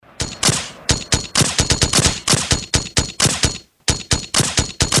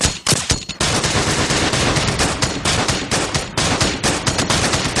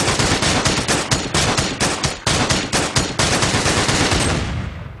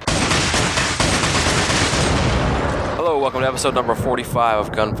welcome to episode number 45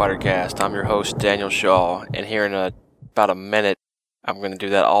 of Gunfighter Cast. I'm your host, Daniel Shaw, and here in about a minute, I'm going to do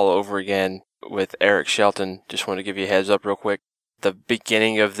that all over again with Eric Shelton. Just want to give you a heads up real quick. The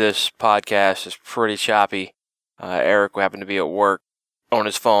beginning of this podcast is pretty choppy. Eric happened to be at work on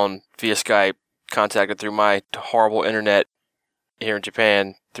his phone via Skype, contacted through my horrible internet here in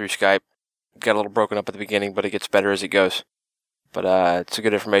Japan through Skype. Got a little broken up at the beginning, but it gets better as it goes. But it's a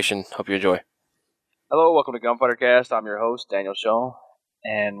good information. Hope you enjoy. Hello, welcome to Gunfighter Cast. I'm your host, Daniel Shaw,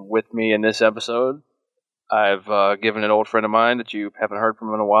 and with me in this episode, I've given an old friend of mine that you haven't heard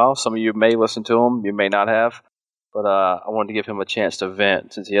from in a while. Some of you may listen to him, you may not have, but I wanted to give him a chance to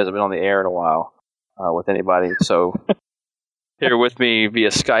vent since he hasn't been on the air in a while with anybody. So here with me via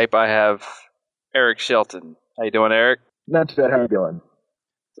Skype, I have Eric Shelton. How you doing, Eric? Not too bad. How you doing?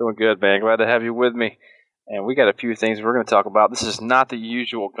 Doing good, man. Glad to have you with me. And we got a few things we're going to talk about. This is not the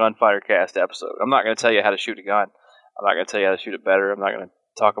usual Gunfighter Cast episode. I'm not going to tell you how to shoot a gun. I'm not going to tell you how to shoot it better. I'm not going to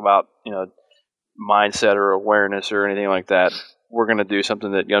talk about, mindset or awareness or anything like that. We're going to do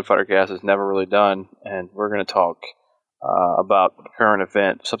something that Gunfighter Cast has never really done, and we're going to talk about the current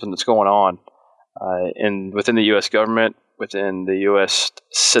event, something that's going on within the U.S. government, within the U.S.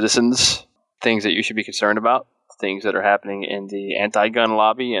 citizens, things that you should be concerned about, things that are happening in the anti-gun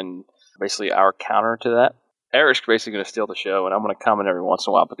lobby, and basically our counter to that. Eric's basically going to steal the show, and I'm going to comment every once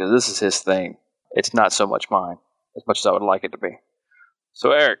in a while because this is his thing. It's not so much mine, as much as I would like it to be.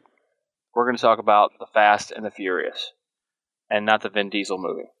 So, Eric, we're going to talk about The Fast and the Furious, and not the Vin Diesel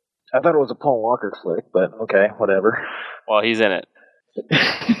movie. I thought it was a Paul Walker flick, but okay, whatever. Well, he's in it.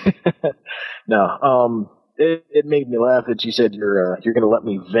 No, it made me laugh that you said you're going to let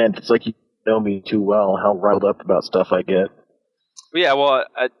me vent. It's like you know me too well, how riled up about stuff I get. Yeah, well,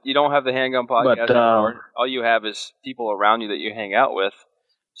 you don't have the Handgun Podcast But, anymore. All you have is people around you that you hang out with.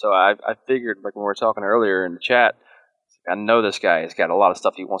 So I figured, like when we were talking earlier in the chat, I know this guy has got a lot of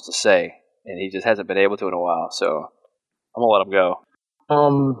stuff he wants to say, and he just hasn't been able to in a while. So I'm gonna let him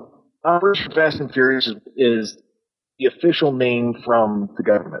go. Operation Fast and Furious is the official name from the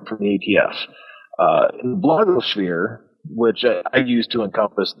government, from the ATF. In the blogosphere, which I use to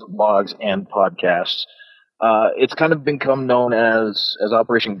encompass the blogs and podcasts, it's kind of become known as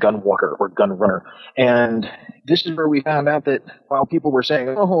Operation Gunwalker or Gun Runner. And this is where we found out that while people were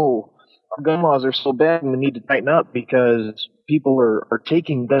saying, oh, our gun laws are so bad and we need to tighten up because people are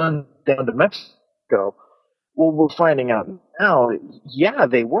taking guns down to Mexico, well, we're finding out now, yeah,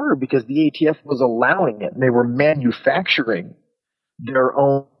 they were, because the ATF was allowing it. And they were manufacturing their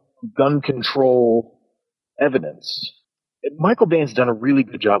own gun control evidence. Michael Bain's done a really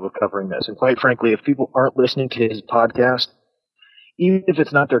good job of covering this, and quite frankly, if people aren't listening to his podcast, even if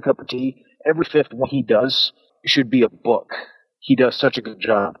it's not their cup of tea, every fifth one he does should be a book. He does such a good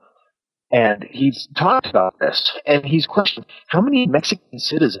job. And he's talked about this, and he's questioned how many Mexican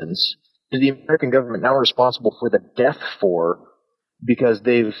citizens is the American government now responsible for the death for because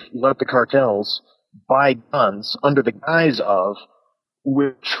they've let the cartels buy guns under the guise of,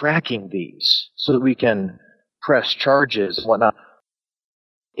 we're tracking these so that we can press charges and whatnot.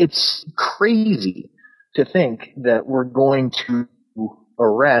 It's crazy to think that we're going to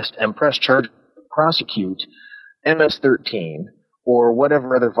arrest and press charges, prosecute MS-13 or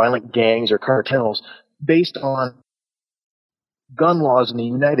whatever other violent gangs or cartels based on gun laws in the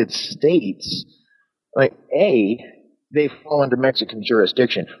United States. Like, A, they fall under Mexican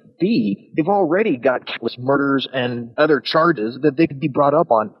jurisdiction. B, they've already got countless murders and other charges that they could be brought up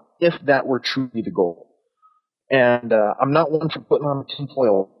on if that were truly the goal. And I'm not one for putting on a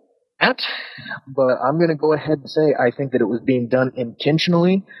tinfoil hat, but I'm going to go ahead and say I think that it was being done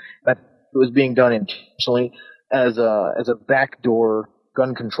intentionally. That it was being done intentionally as a backdoor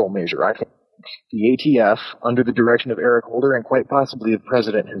gun control measure. I think the ATF, under the direction of Eric Holder and quite possibly the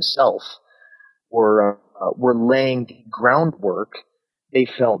president himself, were laying the groundwork they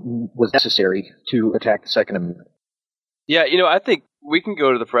felt was necessary to attack the Second Amendment. Yeah, I think we can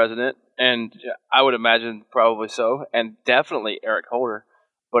go to the president, and I would imagine probably so, and definitely Eric Holder.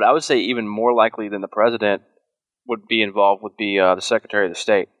 But I would say even more likely than the president would be involved would be the Secretary of the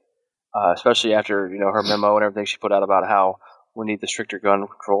State, especially after her memo and everything she put out about how we need the stricter gun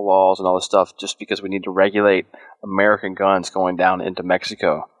control laws and all this stuff just because we need to regulate American guns going down into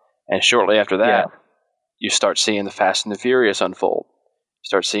Mexico. And shortly after that, you start seeing the Fast and the Furious unfold. You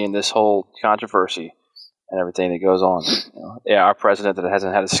start seeing this whole controversy and everything that goes on. Our president that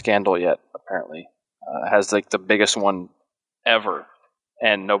hasn't had a scandal yet, apparently, has like the biggest one ever,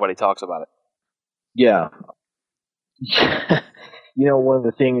 and nobody talks about it. Yeah. One of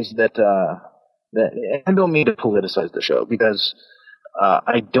the things that I don't mean to politicize the show because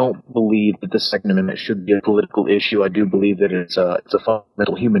I don't believe that the Second Amendment should be a political issue. I do believe that it's a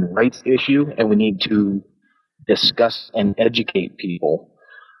fundamental human rights issue, and we need to discuss and educate people.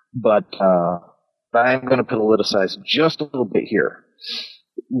 But I'm going to politicize just a little bit here.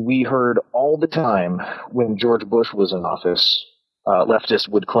 We heard all the time when George Bush was in office, leftists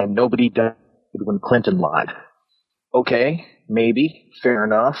would claim nobody died when Clinton lied. Okay, maybe, fair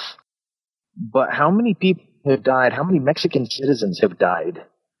enough. But how many people have died? How many Mexican citizens have died?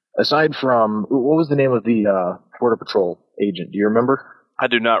 Aside from, what was the name of the Border Patrol agent? Do you remember? I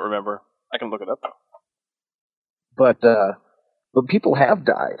do not remember. I can look it up. But people have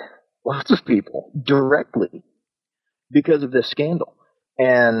died. Lots of people, directly, because of this scandal.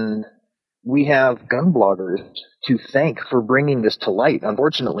 And we have gun bloggers to thank for bringing this to light.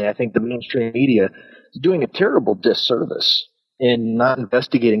 Unfortunately, I think the mainstream media is doing a terrible disservice in not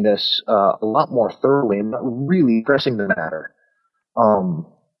investigating this a lot more thoroughly and not really pressing the matter.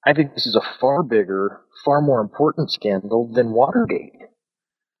 I think this is a far bigger, far more important scandal than Watergate.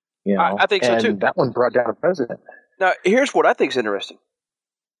 You know? I think so too. And that one brought down a president. Now, here's what I think is interesting.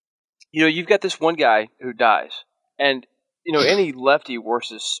 You know, you've got this one guy who dies, and you know, any lefty worth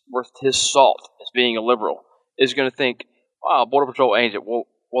his salt as being a liberal is going to think, "Wow, Border Patrol agent. Well,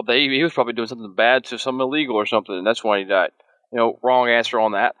 he was probably doing something bad to some illegal or something, and that's why he died." You know, wrong answer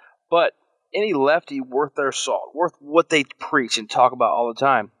on that. But any lefty worth their salt, worth what they preach and talk about all the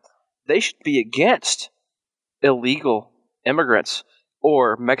time, they should be against illegal immigrants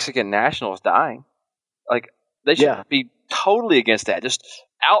or Mexican nationals dying. Like, they should be totally against that. Just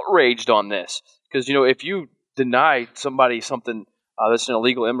outraged on this. Because, you know, if you deny somebody something that's an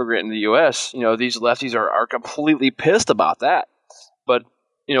illegal immigrant in the U.S., you know, these lefties are completely pissed about that. But,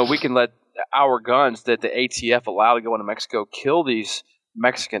 you know, we can let our guns that the ATF allow to go into Mexico kill these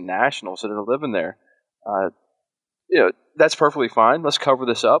Mexican nationals that are living there. You know, that's perfectly fine. Let's cover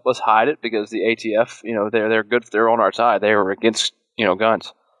this up. Let's hide it because the ATF, you know, they're good. They're on our side. They were against, you know,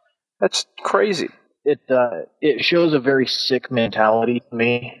 guns. That's crazy. It shows a very sick mentality to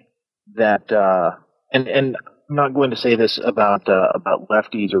me that and I'm not going to say this about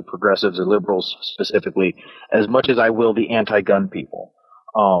lefties or progressives or liberals specifically as much as I will the anti-gun people.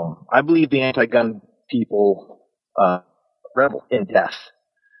 I believe the anti-gun people revel in death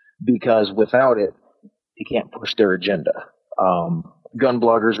because without it, they can't push their agenda. Gun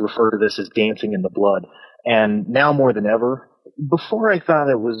bloggers refer to this as dancing in the blood, and now more than ever. Before I thought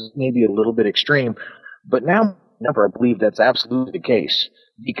it was maybe a little bit extreme, but now never. I believe that's absolutely the case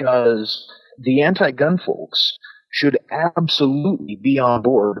because the anti-gun folks should absolutely be on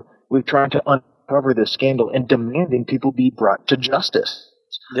board with trying to uncover this scandal and demanding people be brought to justice.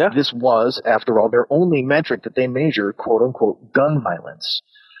 Yeah. This was, after all, their only metric that they measure, quote unquote, gun violence.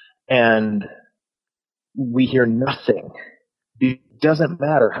 And we hear nothing. It doesn't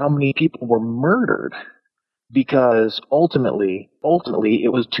matter how many people were murdered because ultimately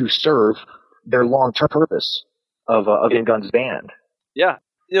it was to serve their long-term purpose of getting guns banned. Yeah.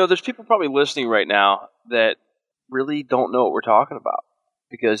 You know, there's people probably listening right now that really don't know what we're talking about.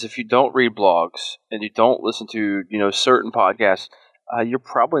 Because if you don't read blogs and you don't listen to, you know, certain podcasts, you're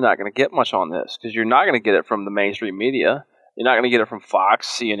probably not going to get much on this because you're not going to get it from the mainstream media. You're not going to get it from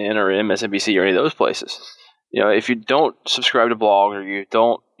Fox, CNN, or MSNBC or any of those places. You know, if you don't subscribe to blogs or you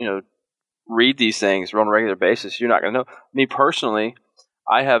don't, you know, read these things on a regular basis, you're not going to know. Me personally,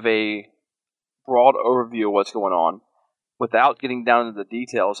 I have a broad overview of what's going on. Without getting down into the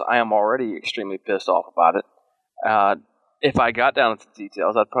details, I am already extremely pissed off about it. If I got down into the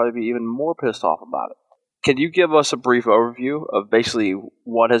details, I'd probably be even more pissed off about it. Can you give us a brief overview of basically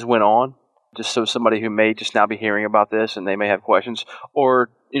what has went on, just so somebody who may just now be hearing about this and they may have questions, or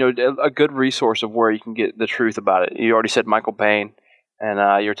you know, a good resource of where you can get the truth about it? You already said Michael Payne,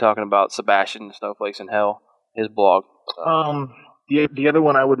 and you're talking about Sebastian Snowflakes in Hell, his blog. The other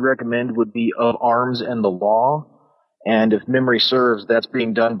one I would recommend would be Of Arms and the Law, and if memory serves, that's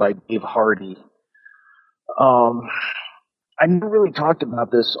being done by Dave Hardy. I never really talked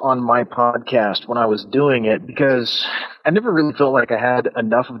about this on my podcast when I was doing it because I never really felt like I had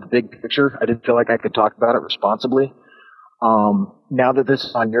enough of the big picture. I didn't feel like I could talk about it responsibly. Now that this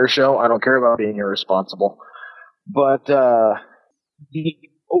is on your show, I don't care about being irresponsible. But the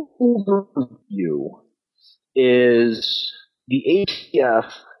overview is the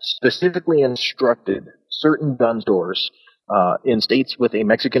ATF specifically instructed certain gun stores in states with a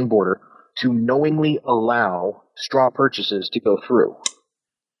Mexican border to knowingly allow straw purchases to go through.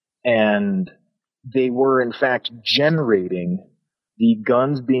 And they were, in fact, generating the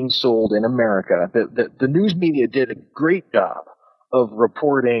guns being sold in America. The news media did a great job of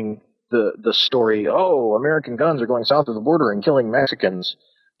reporting the story, oh, American guns are going south of the border and killing Mexicans.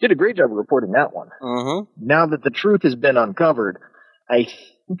 Did a great job of reporting that one. Mm-hmm. Now that the truth has been uncovered, I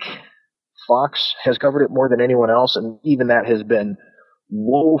think Fox has covered it more than anyone else, and even that has been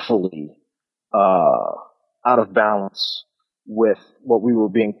woefully out of balance with what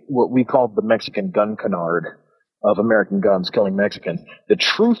we called the Mexican gun canard of American guns killing Mexicans. The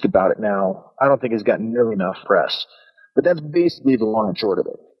truth about it now, I don't think has gotten nearly enough press. But that's basically the long and short of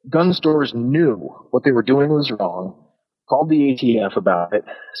it. Gun stores knew what they were doing was wrong, called the ATF about it,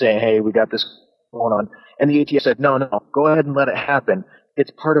 saying, hey, we got this going on. And the ATF said, no, go ahead and let it happen.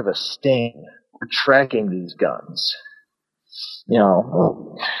 It's part of a sting. We're tracking these guns.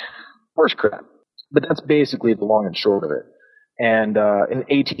 Horse crap. But that's basically the long and short of it. And an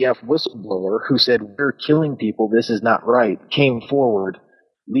ATF whistleblower who said, we're killing people, this is not right, came forward,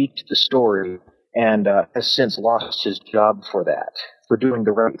 leaked the story, and has since lost his job for that, for doing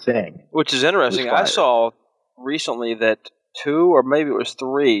the right thing. Which is interesting. I saw recently that 2 or maybe it was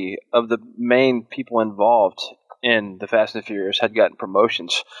 3 of the main people involved in the Fast and the Furious had gotten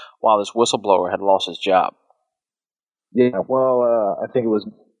promotions while this whistleblower had lost his job. Yeah, well, I think it was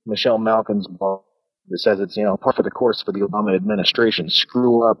Michelle Malkin's book that says it's, par for the course for the Obama administration.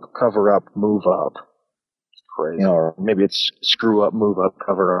 Screw up, cover up, move up. Crazy. Or maybe it's screw up, move up,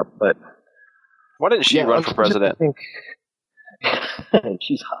 cover up. But why didn't she run for president? I think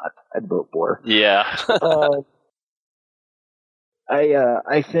she's hot. I'd vote for her. Yeah.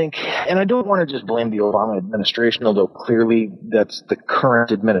 I think, and I don't want to just blame the Obama administration, although clearly that's the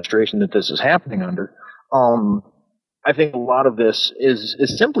current administration that this is happening under. I think a lot of this is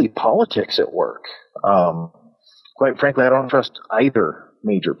simply politics at work. Quite frankly, I don't trust either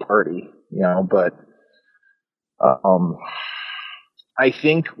major party, but I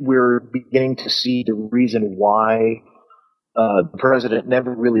think we're beginning to see the reason why the president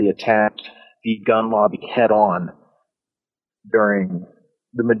never really attacked the gun lobby head on during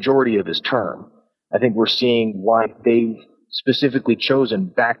the majority of his term. I think we're seeing why they've specifically chosen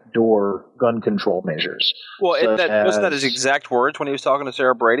backdoor gun control measures. Well, wasn't that his exact words when he was talking to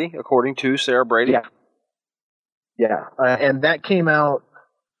Sarah Brady, according to Sarah Brady? Yeah. And that came out,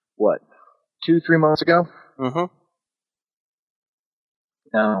 2-3 months ago? Mm-hmm.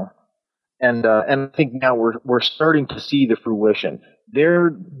 No. And I think now we're starting to see the fruition.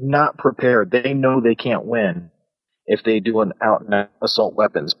 They're not prepared. They know they can't win if they do an out-and-out assault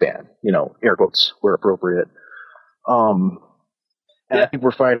weapons ban. Air quotes where appropriate. And I think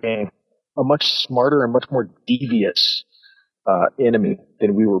we're fighting a much smarter and much more devious enemy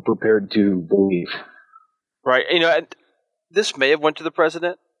than we were prepared to believe. Right. This may have went to the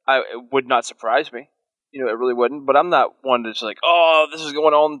president. It would not surprise me. It really wouldn't. But I'm not one that's like, oh, this is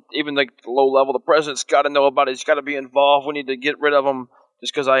going on. Even like the low level, the president's got to know about it. He's got to be involved. We need to get rid of him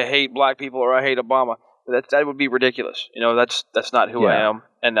just because I hate black people or I hate Obama. That would be ridiculous. That's not who I am.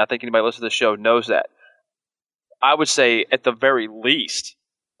 And I think anybody listening to the show knows that. I would say at the very least,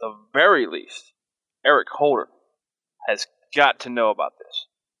 Eric Holder has got to know about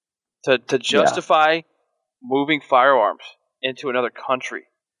this. To justify moving firearms into another country,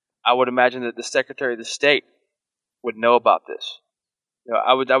 I would imagine that the Secretary of the State would know about this.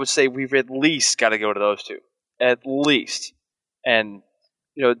 I would say we've at least got to go to those two. At least. And,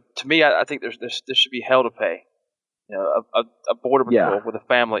 to me, I think there should be hell to pay. A border patrol with a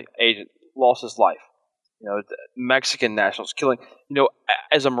family agent lost his life. Mexican nationals killing.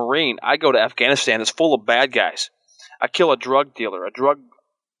 As a Marine, I go to Afghanistan. It's full of bad guys. I kill a drug dealer, a drug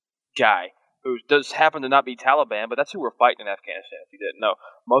guy who does happen to not be Taliban, but that's who we're fighting in Afghanistan, if you didn't know.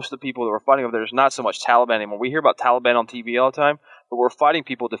 Most of the people that we're fighting over there is not so much Taliban anymore. We hear about Taliban on TV all the time, but we're fighting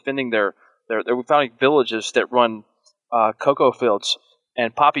people defending we're fighting villages that run cocoa fields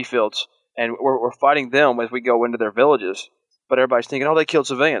and poppy fields, and we're fighting them as we go into their villages. But everybody's thinking, oh, they killed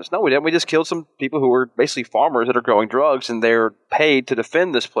civilians. No, we didn't. We just killed some people who were basically farmers that are growing drugs, and they're paid to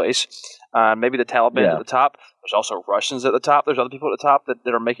defend this place. Maybe the Taliban at the top. There's also Russians at the top. There's other people at the top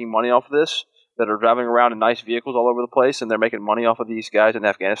that are making money off of this, that are driving around in nice vehicles all over the place, and they're making money off of these guys in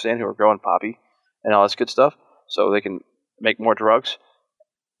Afghanistan who are growing poppy and all this good stuff so they can make more drugs.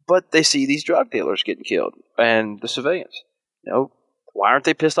 But they see these drug dealers getting killed and the civilians. Why aren't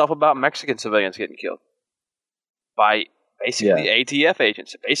they pissed off about Mexican civilians getting killed? By basically ATF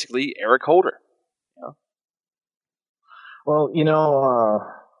agents, basically Eric Holder. Well,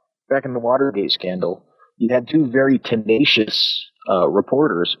 back in the Watergate scandal, you had 2 very tenacious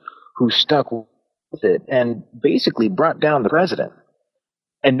reporters who stuck with it and basically brought down the president.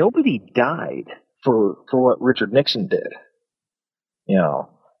 And nobody died for what Richard Nixon did.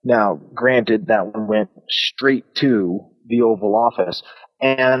 Now, granted, that one went straight to the Oval Office.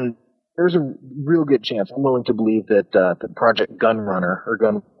 And there's a real good chance. I'm willing to believe that the Project Gunrunner or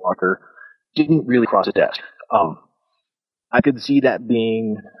Gunwalker didn't really cross a desk. I could see that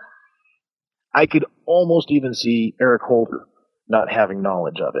being. I could almost even see Eric Holder not having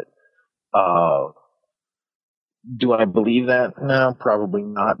knowledge of it. Do I believe that? No, probably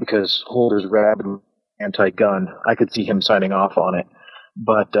not, because Holder's rabid anti-gun. I could see him signing off on it.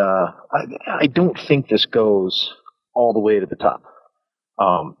 But I don't think this goes all the way to the top,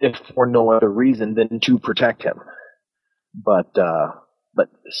 if for no other reason than to protect him. But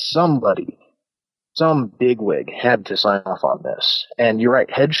somebody, some bigwig had to sign off on this. And you're right,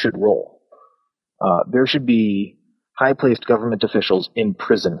 heads should roll. There should be high-placed government officials in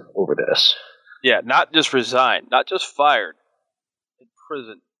prison over this. Yeah, not just resigned, not just fired, in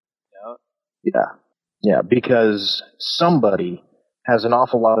prison. Yeah, because somebody has an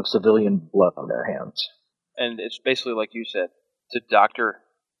awful lot of civilian blood on their hands. And it's basically like you said, to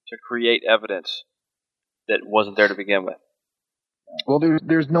create evidence that wasn't there to begin with. Well,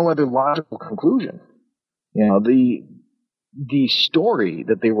 there's no other logical conclusion. The story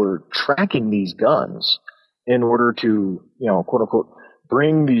that they were tracking these guns in order to, quote unquote,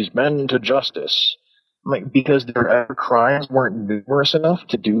 bring these men to justice, because their other crimes weren't numerous enough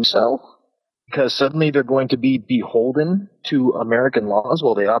to do so, because suddenly they're going to be beholden to American laws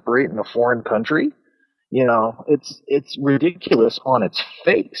while they operate in a foreign country. It's ridiculous on its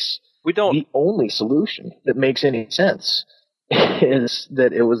face. The only solution that makes any sense is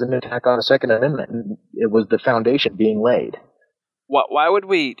that it was an attack on the Second Amendment, and it was the foundation being laid. Why would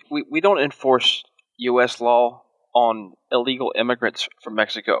we don't enforce U.S. law on illegal immigrants from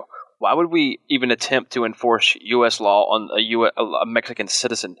Mexico? Why would we even attempt to enforce U.S. law on a Mexican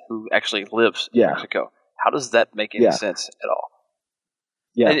citizen who actually lives in Mexico? How does that make any sense at all?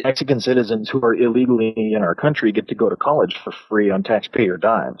 Yeah, Mexican citizens who are illegally in our country get to go to college for free on taxpayer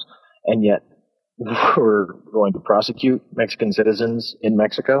dimes, and yet we're going to prosecute Mexican citizens in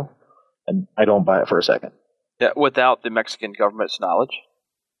Mexico? And I don't buy it for a second. Yeah, without the Mexican government's knowledge?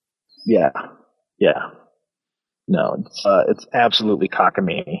 Yeah. No, it's absolutely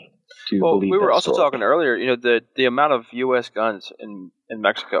cockamamie to believe. We were also story. talking earlier, the amount of U.S. guns in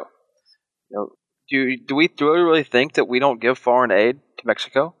Mexico. Do we really think that we don't give foreign aid to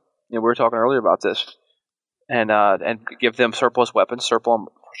Mexico? We were talking earlier about this, and give them surplus weapons,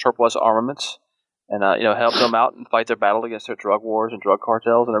 surplus armaments, and help them out and fight their battle against their drug wars and drug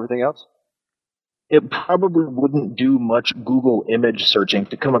cartels and everything else. It probably wouldn't do much Google image searching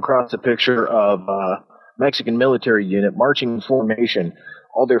to come across a picture of a Mexican military unit marching in formation,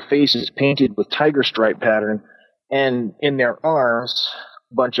 all their faces painted with tiger stripe pattern, and in their arms,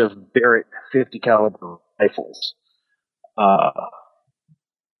 a bunch of Barrett 50 caliber rifles.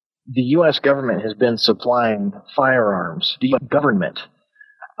 The U.S. government has been supplying firearms. The U.S. government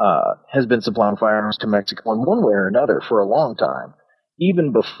has been supplying firearms to Mexico in one way or another for a long time.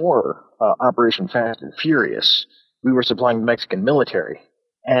 Even before Operation Fast and Furious, we were supplying the Mexican military.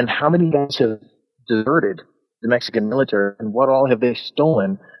 And how many guys have deserted the Mexican military, and what all have they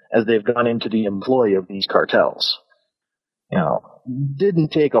stolen as they've gone into the employ of these cartels?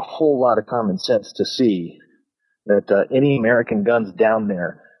 Didn't take a whole lot of common sense to see that any American guns down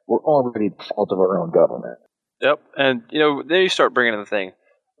there were already the fault of our own government. Yep, and then you start bringing in the thing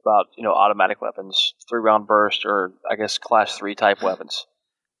about automatic weapons, 3-round burst, or I guess Class 3 type weapons.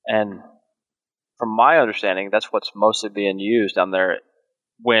 And from my understanding, that's what's mostly being used down there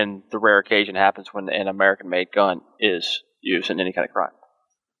when the rare occasion happens when an American-made gun is used in any kind of crime.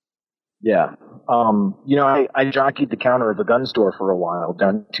 Yeah. I jockeyed the counter of a gun store for a while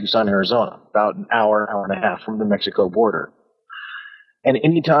down in Tucson, Arizona, about an hour and a half from the Mexico border. And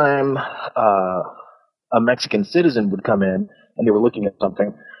anytime a Mexican citizen would come in and they were looking at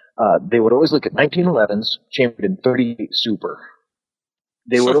something, they would always look at 1911s chambered in .38 Super.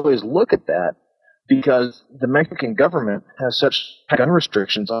 They would always look at that because the Mexican government has such gun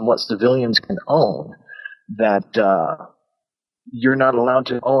restrictions on what civilians can own that you're not allowed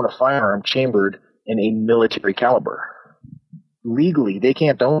to own a firearm chambered in a military caliber. Legally, they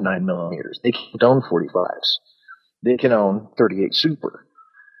can't own 9mm. They can't own 45s. They can own .38 Super.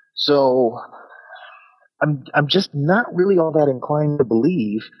 So I'm just not really all that inclined to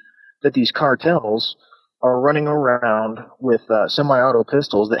believe that these cartels are running around with semi-auto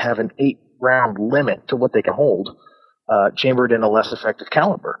pistols that have an 8-round limit to what they can hold, chambered in a less effective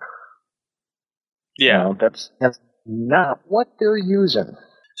caliber. Yeah. That's not what they're using.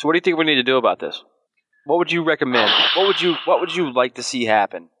 So what do you think we need to do about this? What would you recommend? What would you like to see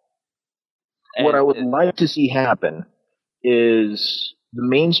happen? What I would like to see happen is the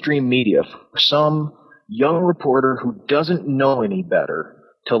mainstream media, for some young reporter who doesn't know any better,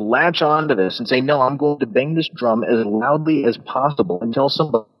 to latch onto this and say, no, I'm going to bang this drum as loudly as possible until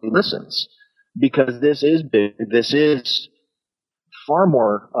somebody listens. Because this is big. This is far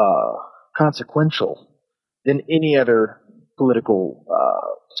more consequential than any other political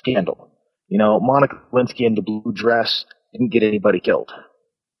scandal. You know, Monica Lewinsky in the blue dress didn't get anybody killed.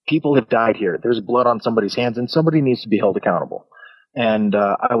 People have died here. There's blood on somebody's hands, and somebody needs to be held accountable. And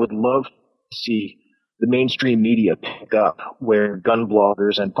I would love to see the mainstream media pick up where gun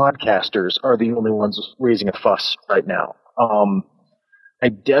bloggers and podcasters are the only ones raising a fuss right now. I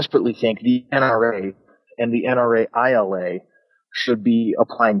desperately think the NRA and the NRA ILA should be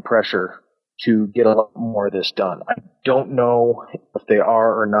applying pressure to get a lot more of this done. I don't know if they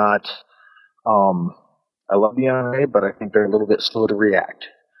are or not. I love the NRA, but I think they're a little bit slow to react.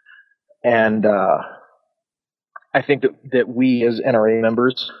 And I think that we as NRA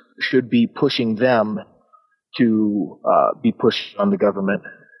members should be pushing them to be pushing on the government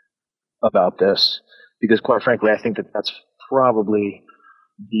about this, because quite frankly, I think that that's probably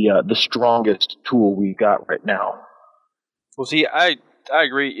the strongest tool we've got right now. Well, see, I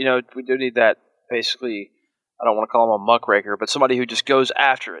agree. You know, we do need that. Basically, I don't want to call him a muckraker, but somebody who just goes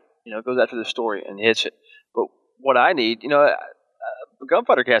after it. You know, goes after the story and hits it. But what I need, you know,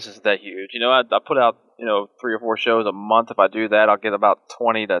 Gunfighter Cast isn't that huge. You know, I put out 3 or 4 shows a month. If I do that, I'll get about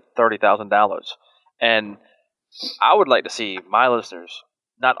 $20,000 to $30,000. And I would like to see my listeners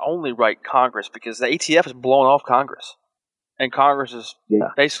not only write Congress, because the ATF has blown off Congress, and Congress has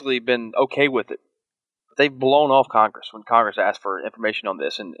basically been okay with it. They've blown off Congress when Congress asked for information on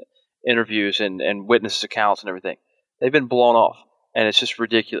this and interviews and witness accounts and everything. They've been blown off, and it's just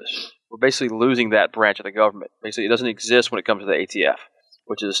ridiculous. We're basically losing that branch of the government. Basically, it doesn't exist when it comes to the ATF,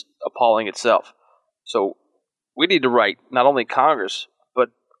 which is appalling itself. So we need to write not only Congress, but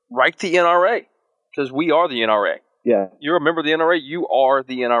write the NRA, because we are the NRA. Yeah. You're a member of the NRA, you are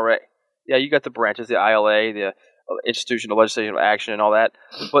the NRA. Yeah, you got the branches, the ILA, the Institution of Legislative Action and all that,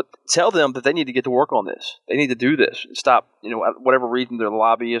 but tell them that they need to get to work on this. They need to do this. Stop, whatever reason they're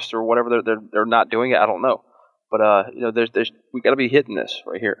lobbyists or whatever they're not doing it. I don't know, but there's we got to be hitting this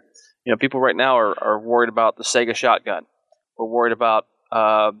right here. People right now are worried about the Sega shotgun. We're worried about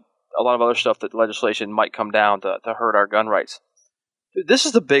a lot of other stuff that legislation might come down to hurt our gun rights. Dude, this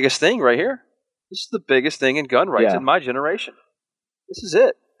is the biggest thing right here. This is the biggest thing in gun rights in my generation. This is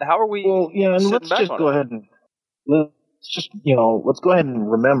it. How are we? Well, and let's just go ahead and. Let's go ahead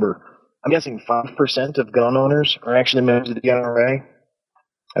and remember, I'm guessing 5% of gun owners are actually members of the NRA.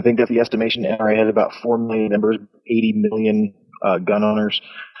 I think that's the estimation. The NRA has about 4 million members, 80 million gun owners.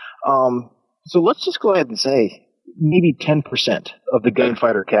 So let's just go ahead and say maybe 10% of the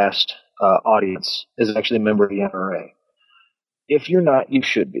Gunfighter Cast audience is actually a member of the NRA. If you're not, you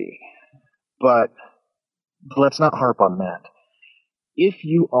should be. But let's not harp on that. If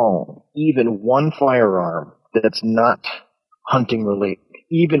you own even one firearm that's not hunting related,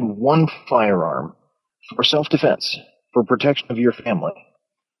 even one firearm for self-defense, for protection of your family,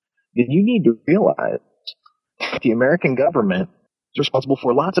 then you need to realize that the American government is responsible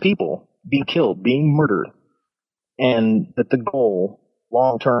for lots of people being killed, being murdered, and that the goal,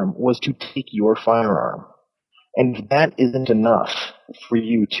 long-term, was to take your firearm. And if that isn't enough for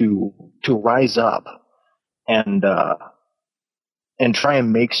you to rise up and try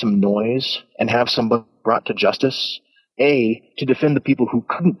and make some noise and have somebody brought to justice, A, to defend the people who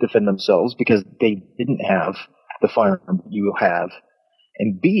couldn't defend themselves because they didn't have the firearm you have,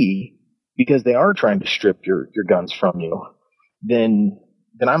 and B, because they are trying to strip your guns from you, then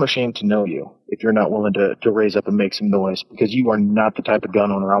I'm ashamed to know you if you're not willing to raise up and make some noise, because you are not the type of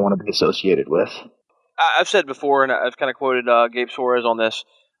gun owner I want to be associated with. I've said before, and I've kind of quoted Gabe Suarez on this,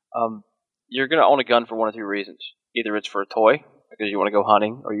 you're going to own a gun for one of two reasons. Either it's for a toy, because you want to go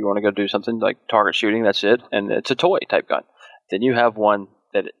hunting, or you want to go do something like target shooting, that's it, and it's a toy type gun. Then you have one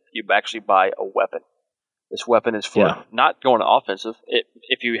that you actually buy a weapon. This weapon is for not going offensive.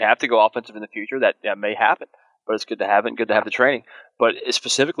 If you have to go offensive in the future, that may happen, but it's good to have it and good to have the training. But it's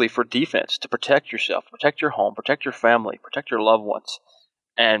specifically for defense, to protect yourself, protect your home, protect your family, protect your loved ones.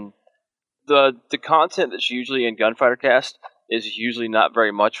 And the content that's usually in Gunfighter Cast is usually not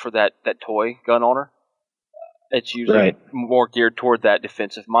very much for that toy gun owner. It's usually more geared toward that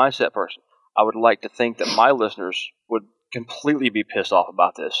defensive mindset person. I would like to think that my listeners would completely be pissed off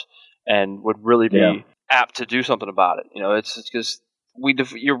about this and would really be apt to do something about it. It's because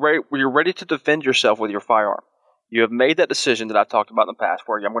you're ready to defend yourself with your firearm. You have made that decision that I've talked about in the past,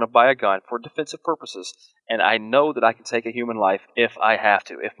 where I'm going to buy a gun for defensive purposes, and I know that I can take a human life if I have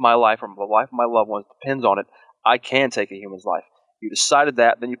to. If my life or the life of my loved ones depends on it, I can take a human's life. You decided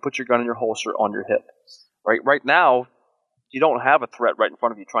that, then you put your gun in your holster on your hip. Right now, you don't have a threat right in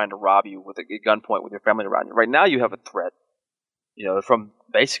front of you trying to rob you with a gunpoint with your family around you. Right now, you have a threat, from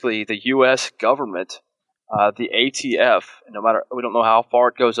basically the U.S. government, the ATF. And no matter, we don't know how far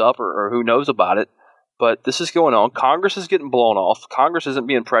it goes up or who knows about it, but this is going on. Congress is getting blown off. Congress isn't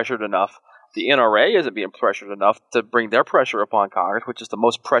being pressured enough. The NRA isn't being pressured enough to bring their pressure upon Congress, which is the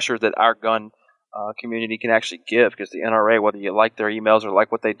most pressure that our gun community can actually give, because the NRA, whether you like their emails or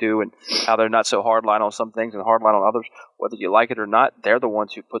like what they do and how they're not so hardline on some things and hardline on others, whether you like it or not, they're the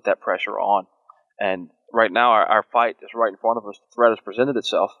ones who put that pressure on. And right now, our fight is right in front of us. The threat has presented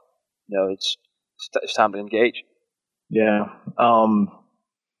itself. It's time to engage. Yeah.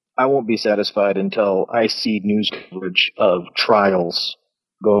 I won't be satisfied until I see news coverage of trials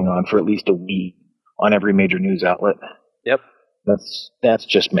going on for at least a week on every major news outlet. Yep. That's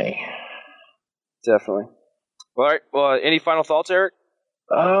just me. Definitely. All right. Well, any final thoughts, Eric?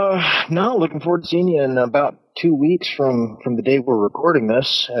 No. Looking forward to seeing you in about 2 weeks from the day we're recording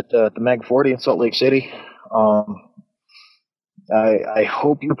this at the Mag 40 in Salt Lake City. I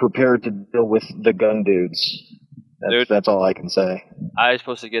hope you're prepared to deal with the gun dudes. That's all I can say. I was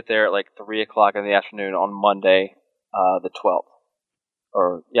supposed to get there at like 3 o'clock in the afternoon on Monday, the 12th.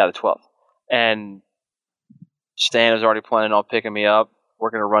 The 12th. And Stan is already planning on picking me up. We're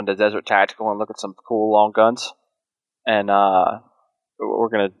going to run to Desert Tactical and look at some cool long guns. And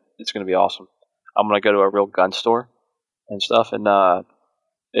it's going to be awesome. I'm going to go to a real gun store and stuff. And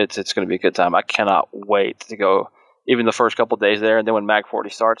it's going to be a good time. I cannot wait to go, even the first couple of days there. And then when Mag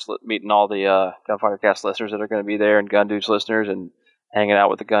 40 starts, meeting all the Gunfighter Cast listeners that are going to be there, and Gun Dudes listeners, and hanging out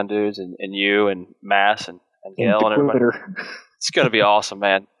with the Gun Dudes and you and Mass and Gail and everybody. It's going to be awesome,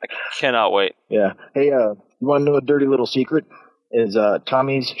 man. I cannot wait. Yeah. Hey, you want to know a dirty little secret? Is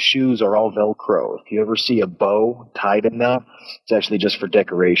Tommy's shoes are all Velcro. If you ever see a bow tied in them, it's actually just for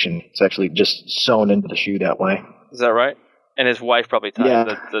decoration. It's actually just sewn into the shoe that way. Is that right? And his wife probably tied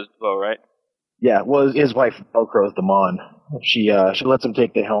the bow, right? Yeah, well, his wife Velcros them on. She lets him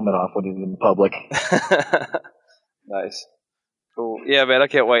take the helmet off when he's in public. Nice. Cool. Yeah, man, I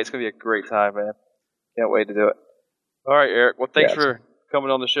can't wait. It's going to be a great time, man. Can't wait to do it. All right, Eric. Well, thanks for coming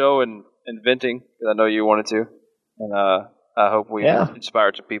on the show and venting, because I know you wanted to. And I hope we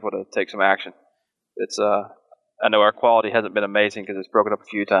inspired some people to take some action. It's I know our quality hasn't been amazing because it's broken up a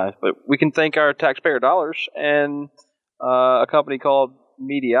few times, but we can thank our taxpayer dollars and a company called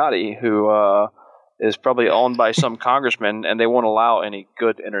Mediati, who is probably owned by some congressman, and they won't allow any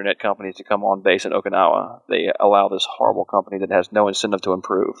good internet companies to come on base in Okinawa. They allow this horrible company that has no incentive to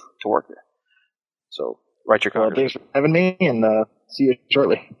improve to work here. So write your congressman. Well, thanks for having me, and see you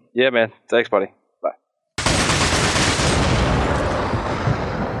shortly. Yeah, man. Thanks, buddy.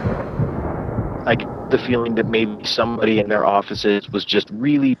 I get the feeling that maybe somebody in their offices was just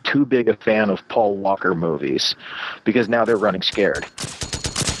really too big a fan of Paul Walker movies, because now they're running scared.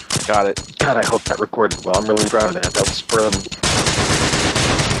 Got it. God, I hope that recorded well. I'm really proud of that. That was from